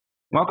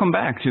Welcome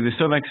back to the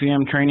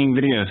SobekCM training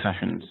video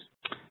sessions.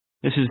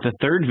 This is the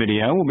third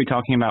video. We'll be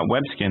talking about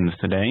web skins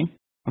today.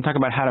 We'll talk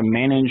about how to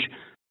manage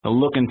the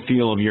look and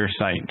feel of your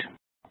site.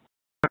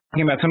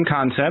 Talking about some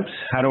concepts,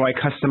 how do I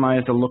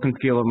customize the look and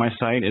feel of my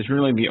site is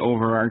really the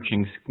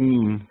overarching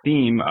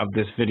theme of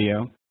this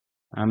video.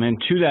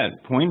 And to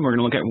that point, we're going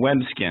to look at web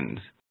skins.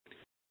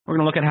 We're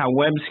going to look at how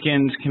web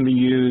skins can be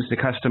used to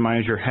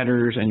customize your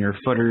headers and your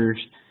footers,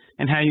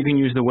 and how you can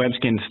use the web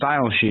skin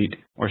style sheet,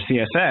 or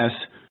CSS,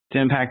 to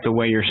impact the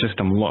way your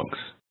system looks.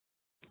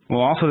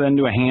 We'll also then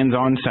do a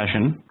hands-on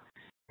session,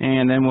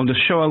 and then we'll just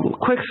show a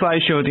quick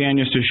slideshow at the end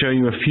just to show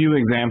you a few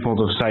examples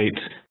of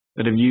sites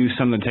that have used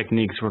some of the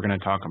techniques we're going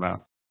to talk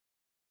about.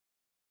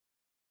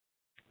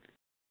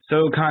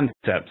 So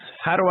concepts.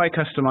 How do I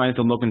customize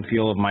the look and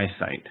feel of my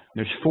site?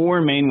 There's four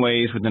main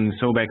ways within the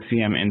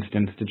SobekCM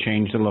instance to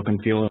change the look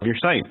and feel of your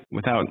site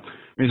without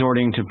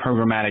resorting to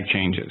programmatic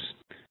changes.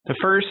 The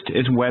first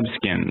is web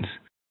skins.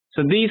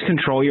 So these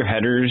control your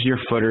headers, your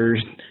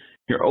footers,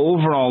 your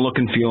overall look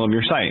and feel of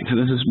your site. So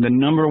this is the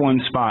number one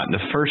spot, the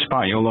first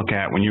spot you'll look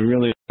at when you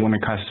really want to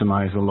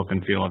customize the look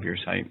and feel of your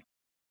site.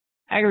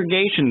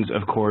 Aggregations,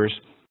 of course,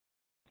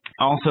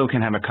 also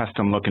can have a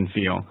custom look and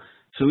feel.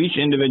 So each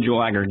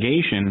individual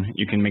aggregation,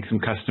 you can make some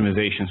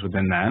customizations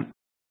within that.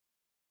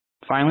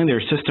 Finally, there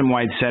are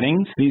system-wide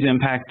settings. These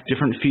impact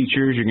different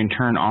features you can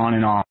turn on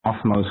and off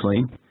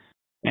mostly.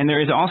 And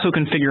there is also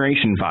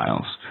configuration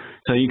files.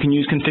 So you can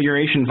use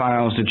configuration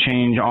files to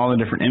change all the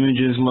different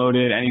images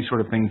loaded, any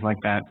sort of things like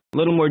that. A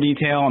little more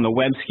detail on the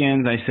web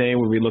skins, I say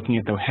we'll be looking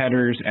at the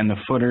headers and the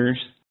footers,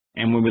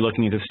 and we'll be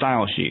looking at the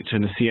style sheets or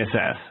the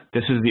CSS.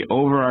 This is the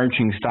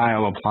overarching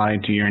style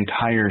applied to your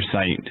entire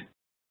site.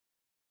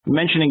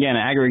 Mention again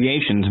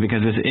aggregations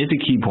because this is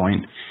a key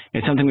point.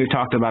 It's something we've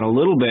talked about a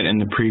little bit in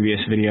the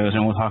previous videos,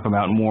 and we'll talk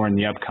about more in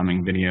the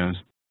upcoming videos.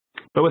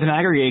 But with an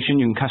aggregation,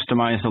 you can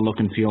customize the look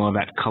and feel of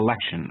that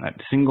collection, that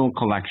single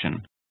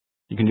collection.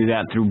 You can do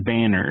that through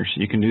banners.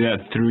 You can do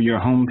that through your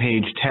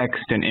homepage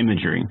text and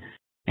imagery.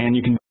 And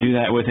you can do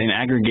that with an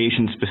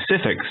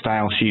aggregation-specific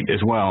style sheet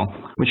as well,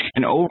 which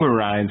can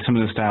override some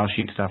of the style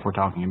sheet stuff we're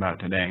talking about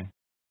today.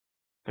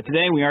 But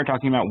today we are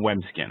talking about web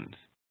skins.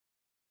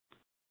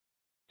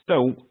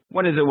 So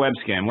what is a web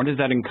skin? What does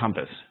that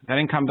encompass? That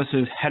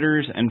encompasses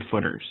headers and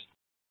footers.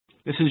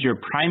 This is your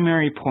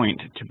primary point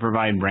to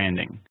provide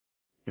branding.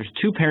 There's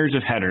two pairs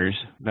of headers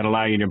that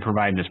allow you to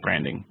provide this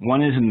branding.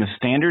 One is in the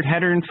standard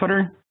header and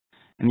footer,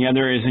 and the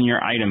other is in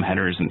your item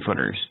headers and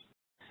footers.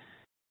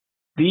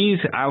 These,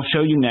 I'll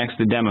show you next,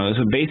 the demos,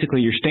 but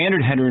basically your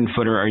standard header and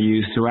footer are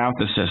used throughout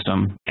the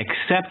system,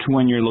 except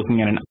when you're looking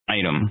at an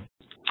item.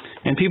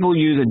 And people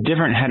use a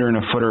different header and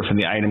a footer for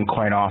the item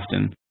quite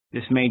often.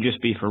 This may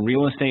just be for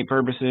real estate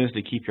purposes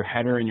to keep your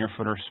header and your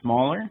footer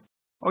smaller,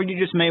 or you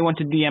just may want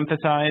to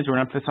de-emphasize or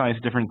emphasize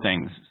different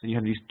things. So you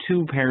have these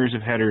two pairs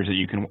of headers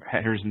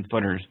and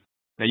footers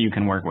that you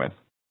can work with.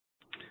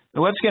 The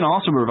web skin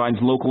also provides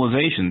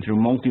localization through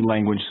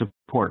multi-language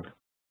support.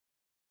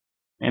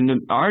 And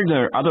the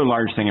other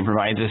large thing it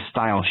provides is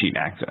style sheet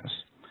access.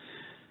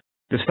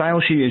 The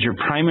style sheet is your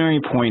primary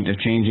point of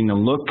changing the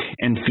look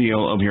and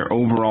feel of your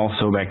overall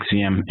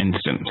SobekCM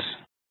instance.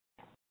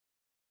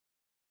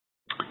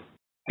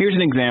 Here's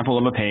an example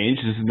of a page.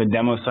 This is the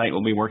demo site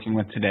we'll be working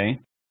with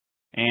today.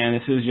 And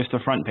this is just the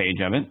front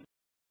page of it.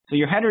 So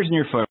your headers and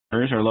your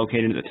footers are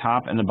located at the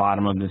top and the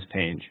bottom of this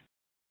page.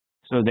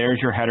 So there's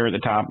your header at the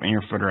top and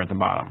your footer at the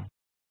bottom.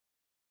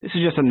 This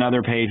is just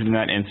another page within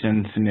that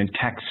instance in the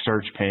text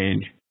search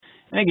page.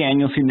 And again,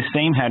 you'll see the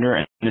same header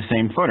and the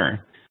same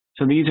footer.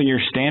 So these are your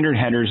standard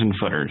headers and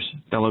footers.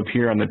 They'll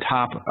appear on the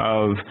top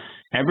of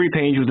every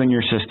page within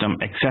your system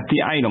except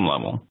the item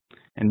level.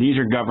 And these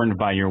are governed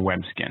by your web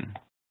skin.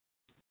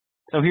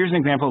 So here's an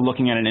example of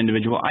looking at an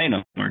individual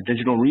item or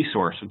digital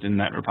resource within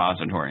that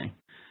repository.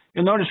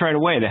 You'll notice right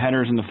away the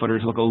headers and the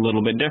footers look a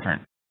little bit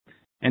different.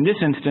 In this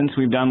instance,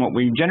 we've done what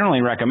we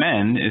generally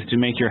recommend is to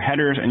make your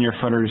headers and your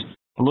footers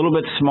a little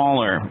bit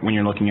smaller when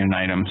you're looking at an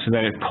item so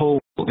that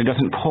it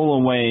doesn't pull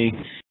away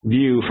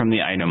view from the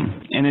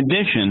item. In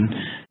addition,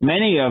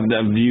 many of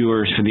the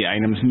viewers for the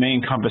items may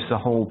encompass the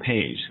whole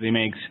page. So they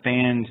may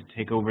expand to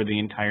take over the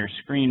entire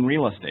screen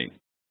real estate.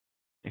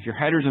 If your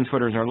headers and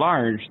footers are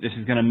large, this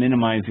is going to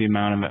minimize the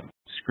amount of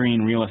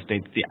screen real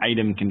estate that the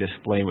item can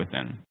display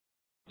within.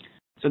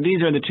 So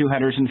these are the two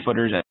headers and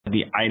footers at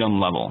the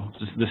item level.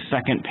 This is the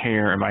second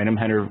pair of item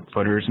header,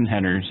 footers, and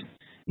headers.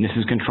 And this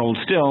is controlled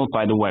still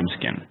by the web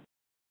skin.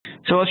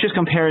 So let's just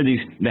compare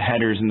the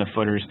headers and the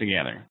footers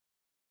together.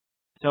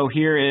 So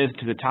here is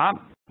to the top,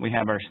 we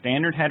have our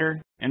standard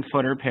header and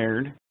footer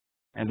paired.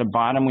 At the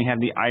bottom, we have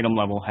the item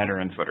level header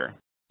and footer.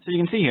 So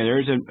you can see here,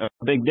 there's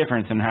a big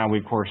difference in how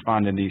we've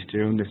corresponded these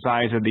two, the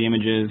size of the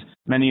images,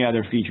 many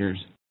other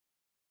features.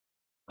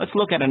 Let's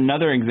look at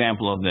another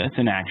example of this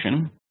in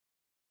action.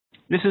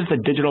 This is the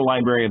Digital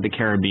Library of the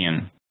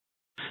Caribbean.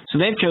 So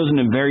they've chosen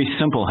a very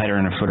simple header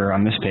and a footer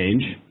on this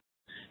page.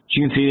 As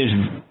you can see,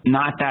 there's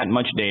not that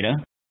much data.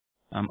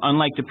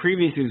 Unlike the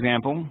previous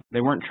example, they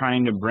weren't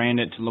trying to brand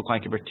it to look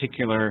like a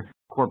particular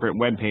corporate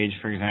web page,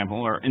 for example,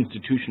 or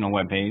institutional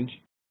web page.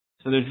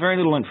 So there's very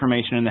little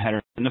information in the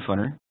header and the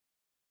footer.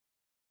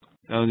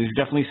 So these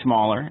are definitely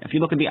smaller. If you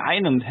look at the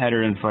items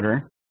header and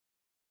footer,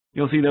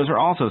 you'll see those are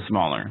also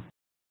smaller.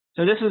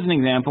 So this is an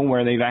example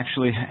where they've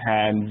actually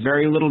had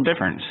very little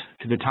difference.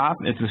 To the top,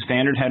 it's the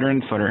standard header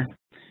and footer,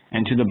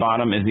 and to the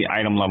bottom is the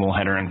item level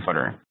header and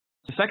footer.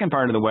 The second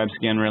part of the web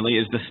skin really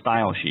is the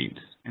style sheets.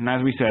 And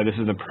as we said, this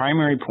is the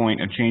primary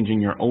point of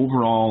changing your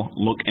overall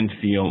look and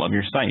feel of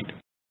your site.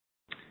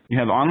 You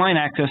have online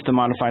access to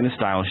modify the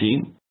style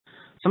sheet.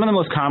 Some of the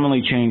most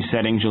commonly changed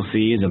settings you'll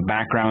see is the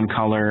background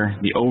color,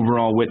 the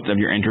overall width of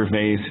your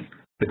interface,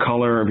 the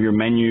color of your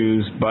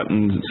menus,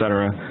 buttons,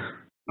 etc.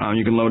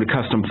 You can load a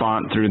custom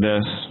font through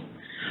this.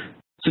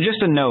 So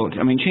just a note,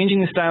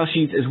 changing the style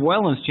sheets as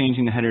well as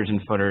changing the headers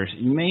and footers,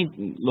 you may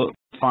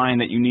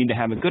find that you need to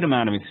have a good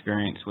amount of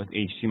experience with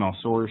HTML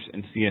source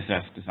and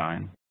CSS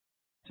design.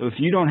 So if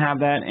you don't have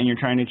that and you're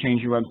trying to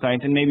change your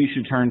website, then maybe you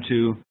should turn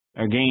to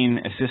or gain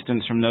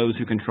assistance from those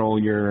who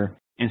control your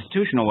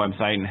institutional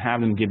website and have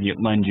them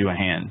lend you a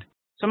hand.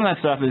 Some of that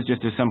stuff is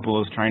just as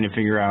simple as trying to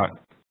figure out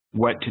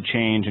what to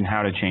change and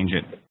how to change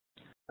it.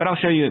 But I'll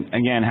show you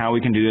again how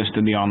we can do this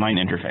through the online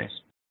interface.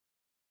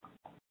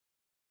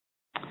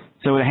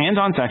 So the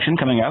hands-on section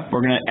coming up,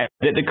 we're going to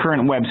edit the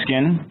current web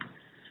skin.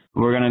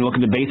 We're going to look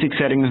at the basic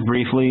settings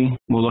briefly.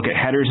 We'll look at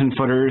headers and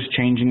footers,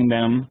 changing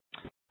them.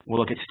 We'll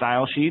look at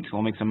style sheets.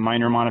 We'll make some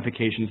minor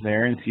modifications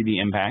there and see the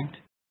impact.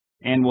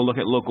 And we'll look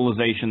at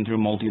localization through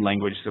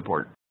multi-language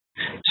support.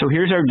 So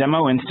here's our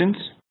demo instance.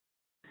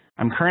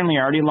 I'm currently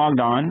already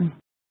logged on.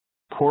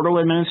 Portal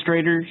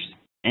administrators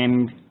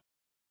and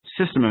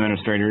system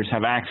administrators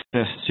have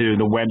access to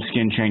the web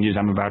skin changes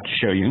I'm about to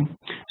show you.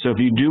 So if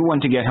you do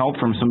want to get help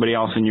from somebody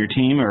else in your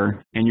team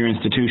or in your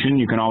institution,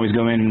 you can always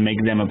go in and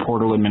make them a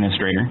portal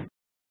administrator.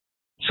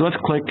 So let's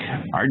click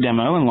our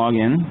demo and log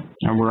in.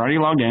 Now we're already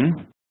logged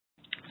in.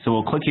 So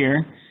we'll click here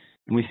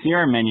and we see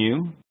our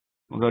menu.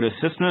 We'll go to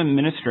System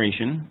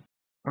Administration.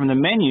 From the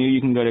menu,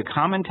 you can go to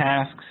Common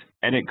Tasks,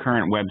 Edit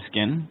Current Web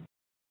Skin.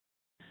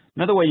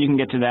 Another way you can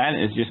get to that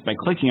is just by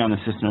clicking on the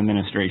System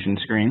Administration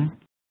screen.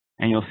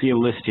 And you'll see a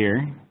list here.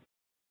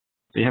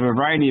 So you have a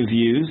variety of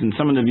views, and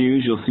some of the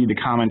views you'll see the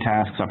common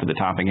tasks up at the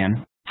top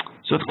again.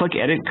 So let's click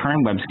Edit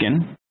Current Web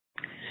Skin.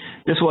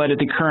 This will edit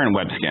the current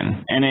web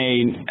skin. In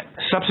a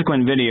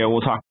subsequent video,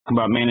 we'll talk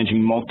about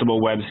managing multiple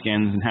web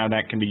skins and how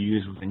that can be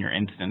used within your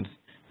instance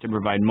to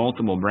provide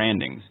multiple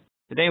brandings.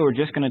 Today we're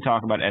just going to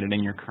talk about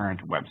editing your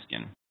current web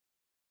skin.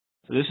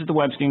 So this is the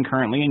web skin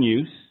currently in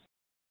use.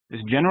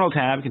 This general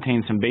tab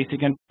contains some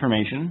basic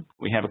information.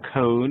 We have a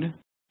code.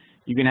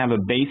 You can have a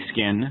base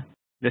skin.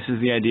 This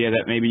is the idea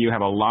that maybe you have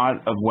a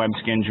lot of web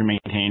skins you're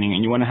maintaining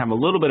and you want to have a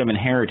little bit of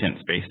inheritance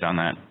based on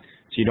that,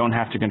 so you don't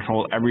have to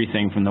control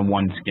everything from the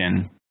one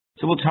skin.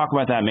 So we'll talk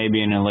about that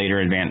maybe in a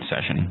later advanced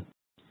session.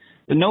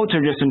 The notes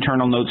are just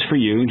internal notes for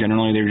you.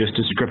 Generally, they're just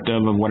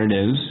descriptive of what it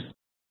is.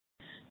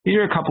 These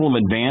are a couple of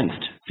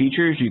advanced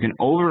features. You can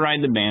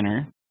override the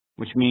banner,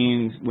 which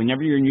means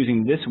whenever you're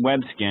using this web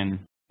skin,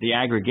 the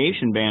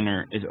aggregation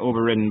banner is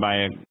overridden by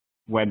a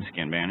web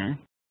skin banner.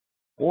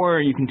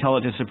 Or you can tell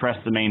it to suppress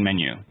the main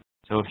menu.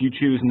 So if you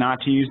choose not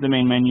to use the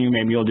main menu,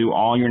 maybe you'll do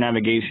all your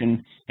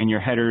navigation in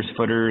your headers,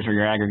 footers, or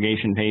your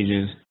aggregation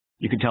pages.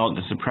 You can tell it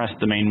to suppress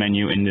the main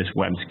menu in this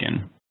web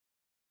skin.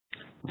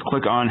 Let's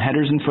click on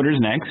headers and footers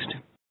next.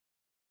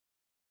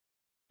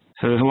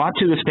 So there's a lot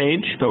to this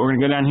page, but we're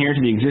going to go down here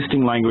to the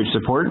existing language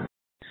support.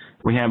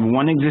 We have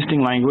one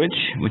existing language,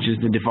 which is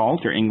the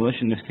default, or English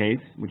in this case,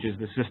 which is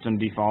the system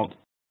default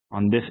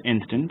on this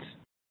instance.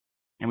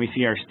 And we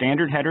see our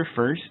standard header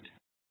first,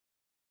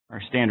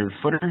 our standard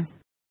footer,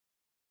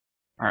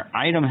 our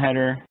item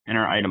header, and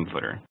our item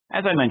footer.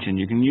 As I mentioned,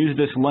 you can use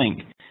this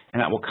link,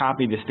 and that will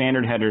copy the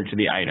standard header to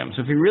the item.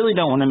 So if you really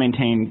don't want to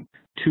maintain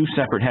two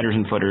separate headers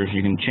and footers,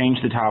 you can change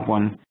the top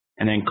one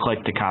and then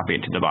click to copy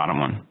it to the bottom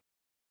one.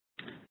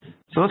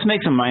 So let's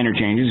make some minor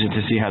changes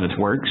to see how this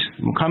works.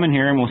 We'll come in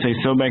here and we'll say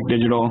Sobek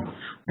Digital.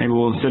 Maybe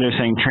we'll, instead of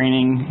saying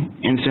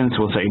training instance,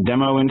 we'll say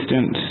demo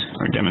instance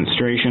or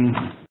demonstration.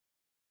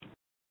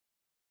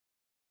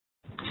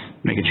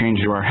 Make a change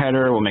to our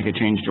header. We'll make a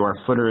change to our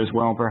footer as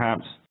well,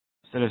 perhaps.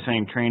 Instead of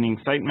saying training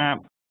sitemap,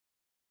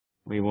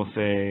 we will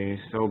say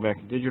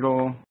Sobek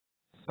Digital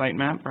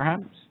sitemap,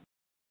 perhaps.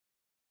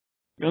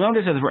 You'll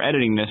notice as we're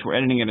editing this, we're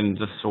editing it in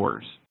the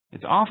source.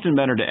 It's often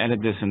better to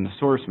edit this in the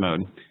source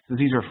mode, since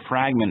these are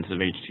fragments of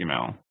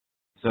HTML.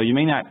 So you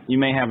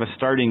may have a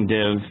starting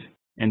div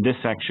in this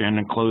section,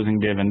 a closing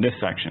div in this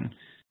section.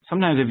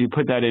 Sometimes if you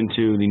put that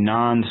into the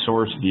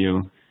non-source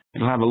view,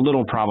 it'll have a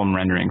little problem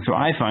rendering. So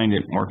I find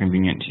it more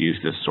convenient to use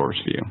this source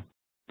view.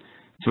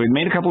 So we've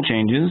made a couple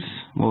changes.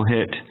 We'll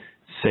hit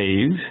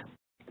save.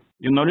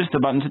 You'll notice the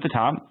buttons at the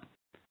top.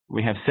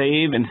 We have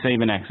save and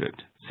save and exit.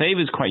 Save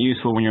is quite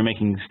useful when you're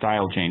making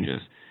style changes,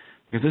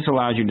 because this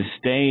allows you to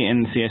stay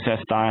in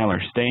CSS style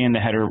or stay in the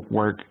header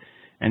work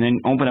and then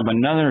open up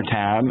another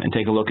tab and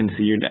take a look and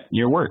see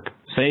your work.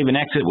 Save and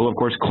exit will, of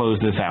course, close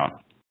this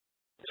out.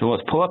 So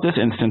let's pull up this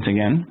instance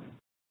again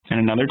in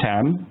another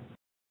tab.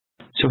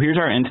 So here's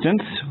our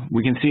instance.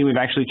 We can see we've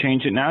actually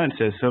changed it now. It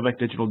says Sobek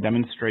Digital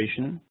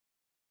Demonstration.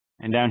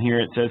 And down here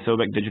it says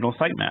Sobek Digital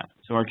Sitemap.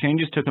 So our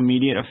changes took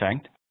immediate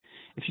effect.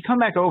 If you come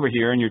back over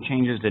here and your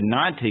changes did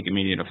not take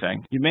immediate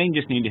effect, you may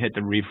just need to hit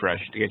the refresh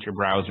to get your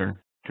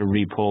browser to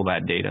re-pull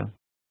that data.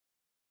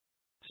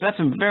 So that's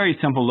a very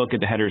simple look at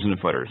the headers and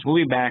the footers. We'll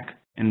be back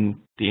in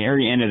the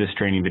very end of this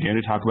training video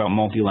to talk about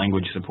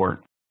multi-language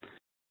support.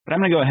 But I'm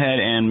going to go ahead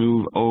and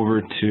move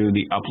over to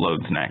the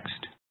uploads next.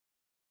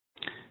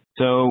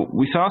 So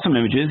we saw some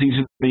images. These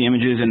are the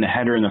images in the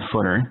header and the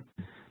footer.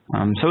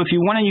 So if you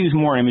want to use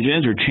more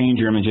images or change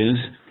your images,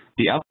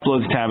 the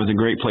Uploads tab is a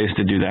great place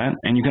to do that.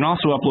 And you can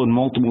also upload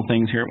multiple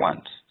things here at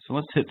once. So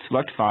let's hit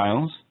Select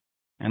Files,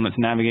 and let's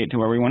navigate to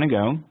where we want to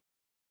go.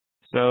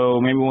 So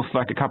maybe we'll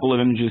select a couple of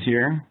images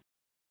here.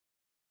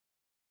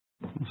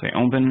 We'll say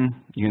Open.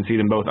 You can see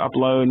them both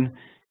upload.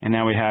 And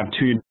now we have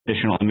 2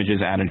 additional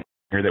images added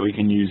here that we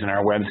can use in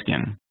our web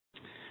skin.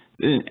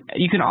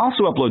 You can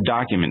also upload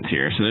documents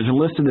here. So there's a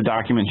list of the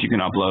documents you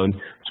can upload.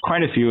 There's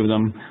quite a few of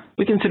them.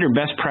 We consider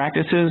best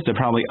practices to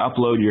probably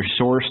upload your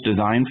source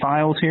design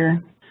files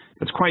here.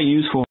 That's quite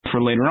useful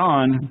for later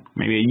on,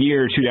 maybe a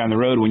year or 2 down the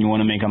road when you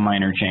want to make a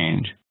minor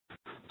change.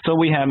 So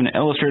we have an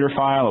Illustrator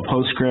file, a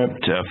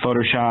PostScript, a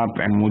Photoshop,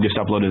 and we'll just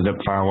upload a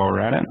zip file while we're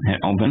at it. Hit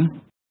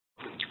Open.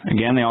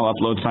 Again, they all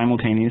upload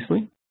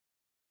simultaneously.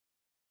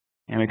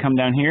 And we come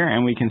down here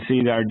and we can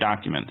see our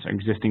documents, our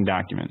existing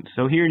documents.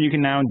 So here you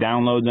can now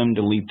download them,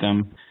 delete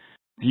them,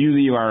 view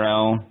the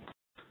URL.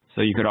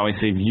 So you could always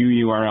say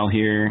view URL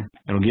here.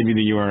 It'll give you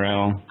the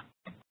URL.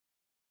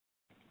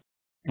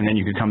 And then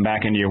you could come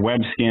back into your web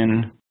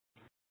skin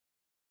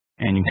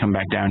and you can come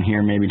back down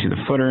here maybe to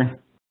the footer.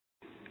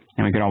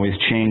 And we could always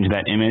change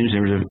that image.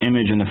 There was an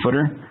image in the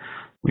footer.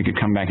 We could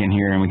come back in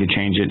here and we could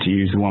change it to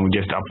use the one we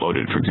just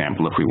uploaded, for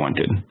example, if we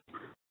wanted.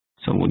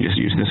 So we'll just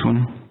use this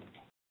one.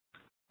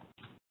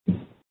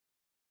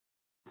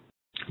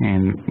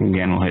 And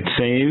again, we'll hit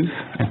Save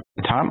at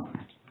the top.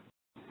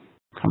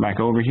 Come back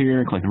over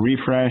here, click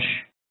Refresh.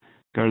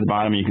 Go to the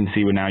bottom, and you can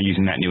see we're now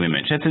using that new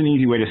image. That's an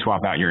easy way to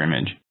swap out your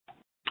image.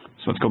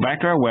 So let's go back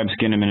to our web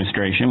skin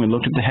administration. We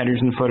looked at the headers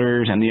and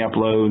footers and the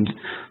uploads.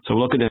 So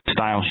we'll look at the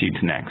style sheets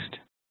next.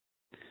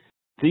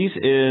 This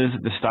is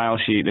the style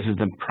sheet. This is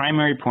the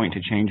primary point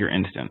to change your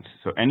instance.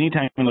 So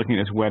anytime you're looking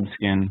at this web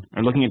skin,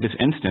 or looking at this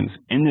instance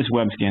in this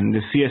web skin,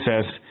 the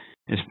CSS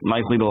is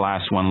likely the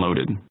last one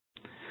loaded.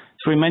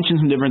 So we mentioned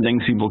some different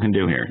things people can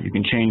do here. You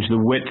can change the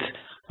width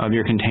of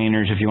your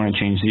containers if you want to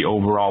change the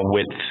overall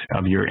width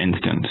of your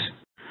instance.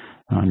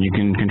 You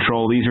can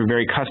control, these are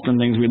very custom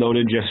things we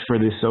loaded just for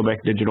the Sobek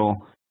Digital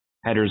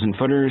headers and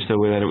footers so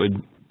that it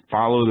would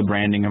follow the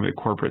branding of a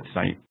corporate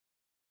site.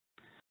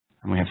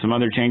 And we have some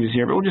other changes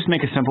here, but we'll just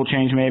make a simple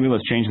change maybe.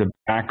 Let's change the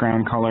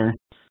background color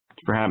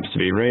perhaps to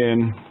be red.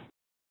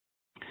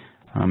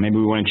 Maybe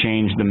we want to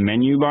change the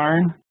menu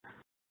bar.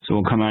 So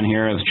we'll come on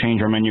here, let's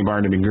change our menu bar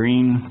to be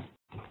green.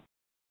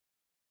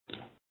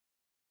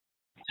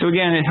 So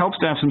again, it helps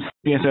to have some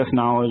CSS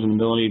knowledge and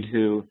ability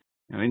to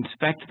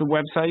inspect the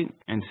website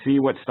and see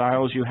what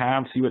styles you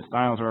have, see what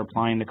styles are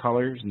applying to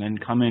colors, and then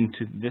come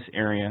into this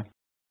area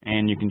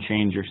and you can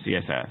change your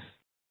CSS.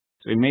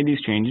 So we made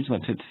these changes.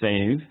 Let's hit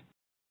Save.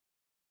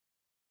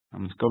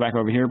 Let's go back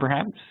over here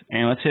perhaps,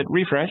 and let's hit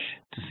Refresh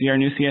to see our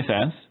new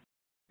CSS.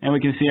 And we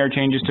can see our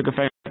changes took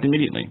effect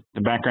immediately.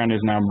 The background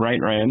is now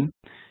bright red,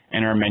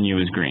 and our menu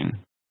is green.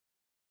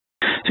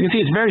 So you can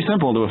see it's very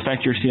simple to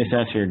affect your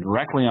CSS here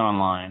directly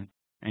online,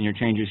 and your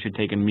changes should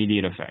take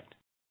immediate effect.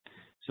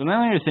 So the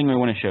other thing we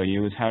want to show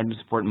you is how to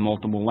support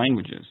multiple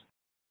languages.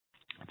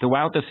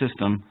 Throughout the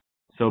system,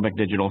 Sobek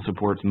Digital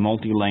supports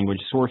multi-language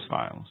source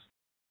files.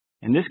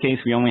 In this case,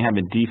 we only have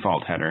a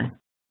default header.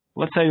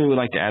 Let's say we would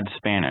like to add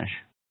Spanish.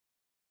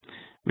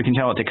 We can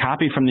tell it to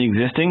copy from the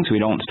existing, so we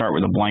don't start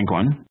with a blank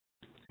one.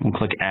 We'll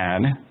click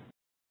Add.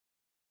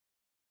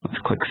 Let's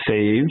click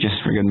Save, just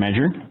for good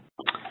measure.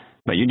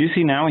 But you do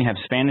see now we have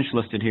Spanish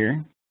listed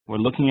here. We're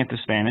looking at the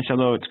Spanish,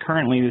 although it's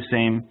currently the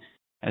same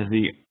as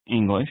the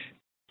English.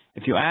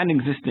 If you add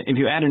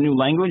a new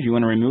language, you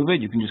want to remove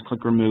it, you can just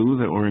click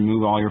Remove. It will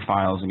remove all your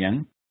files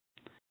again.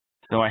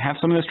 So I have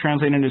some of this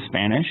translated into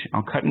Spanish.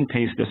 I'll cut and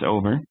paste this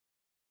over.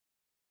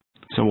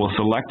 So we'll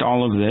select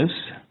all of this.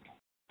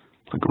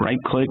 Click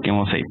right-click and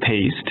we'll say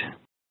Paste.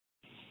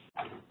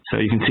 So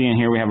you can see in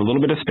here we have a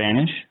little bit of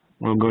Spanish.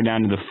 We'll go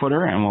down to the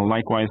footer and we'll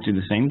likewise do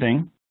the same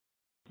thing.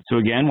 So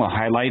again, we'll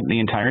highlight the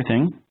entire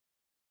thing.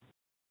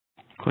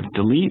 Click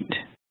Delete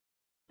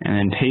and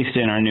then paste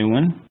in our new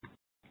one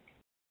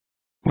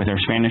with our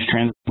Spanish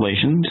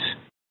translations.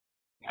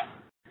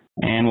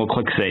 And we'll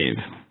click Save.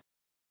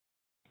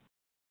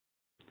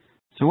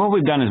 So what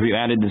we've done is we've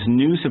added this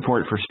new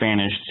support for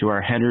Spanish to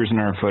our headers and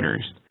our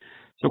footers.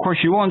 So of course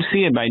you won't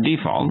see it by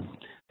default,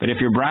 but if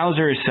your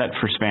browser is set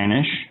for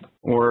Spanish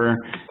or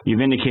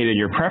you've indicated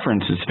your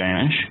preference is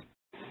Spanish,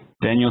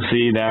 then you'll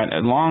see that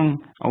along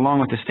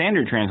with the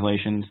standard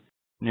translations,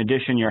 in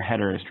addition your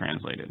header is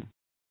translated.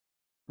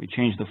 We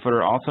changed the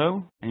footer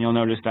also, and you'll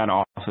notice that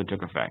also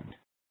took effect.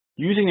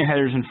 Using the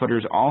headers and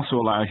footers also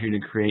allows you to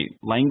create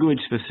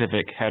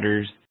language-specific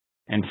headers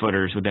and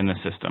footers within the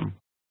system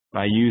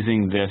by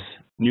using this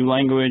new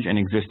language and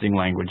existing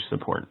language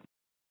support.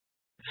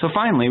 So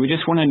finally, we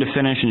just wanted to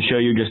finish and show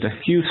you just a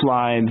few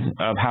slides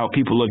of how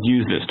people have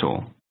used this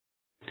tool.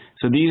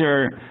 So these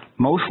are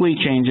mostly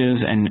changes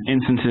and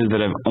instances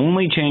that have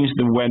only changed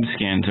the web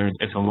skins, or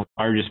it's the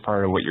largest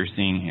part of what you're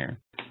seeing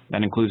here.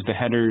 That includes the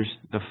headers,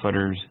 the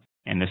footers,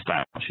 and the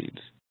style sheets.